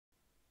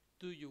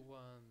Do you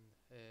want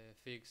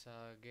fix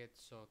a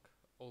Getsock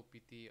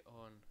OPT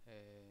on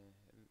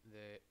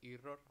the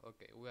error?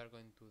 Okay, we are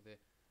going to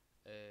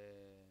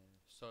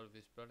solve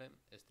this problem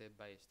step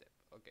by step.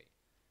 Okay,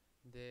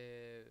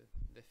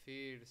 the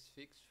first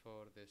fix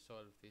for the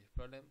solve this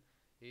problem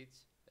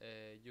is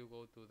you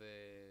go to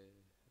the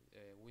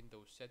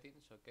Windows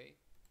settings, okay,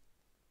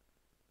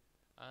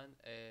 and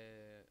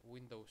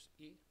Windows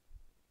E,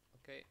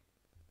 okay,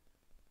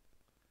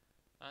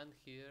 and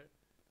here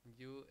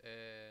you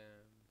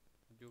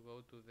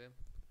go to the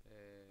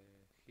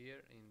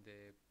here in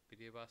the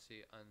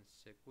privacy and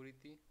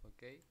security,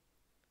 okay,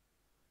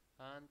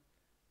 and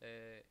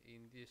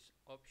in these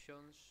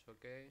options,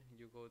 okay,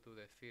 you go to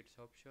the first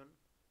option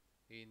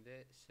in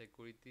the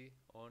security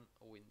on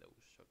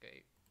Windows,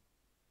 okay,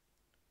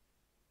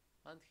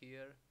 and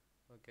here,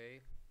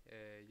 okay,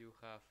 you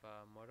have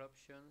more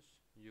options.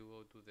 You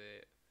go to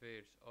the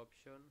first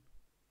option,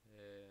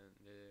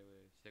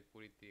 the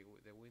security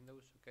with the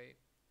Windows, okay,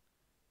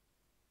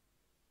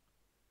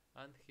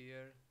 and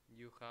here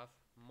you have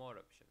more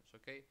options,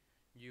 okay.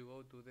 You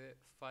go to the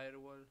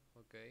firewall,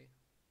 okay,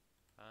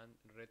 and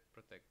red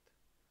protect,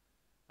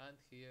 and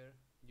here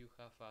you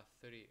have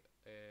three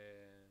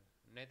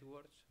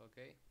networks,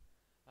 okay,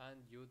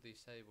 and you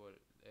disable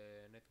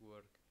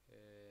network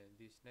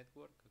this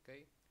network,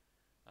 okay,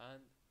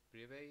 and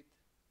private,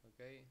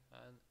 okay,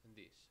 and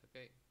this,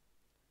 okay,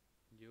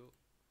 you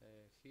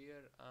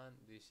here and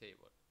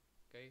disable,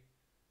 okay,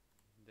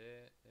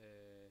 the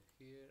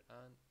here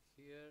and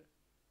here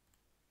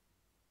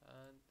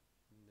and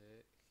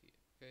the here,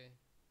 okay,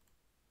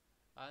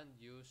 and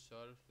you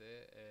solve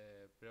the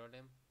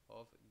problem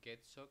of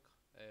Getsock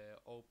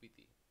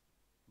OPT.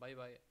 Bye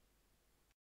bye.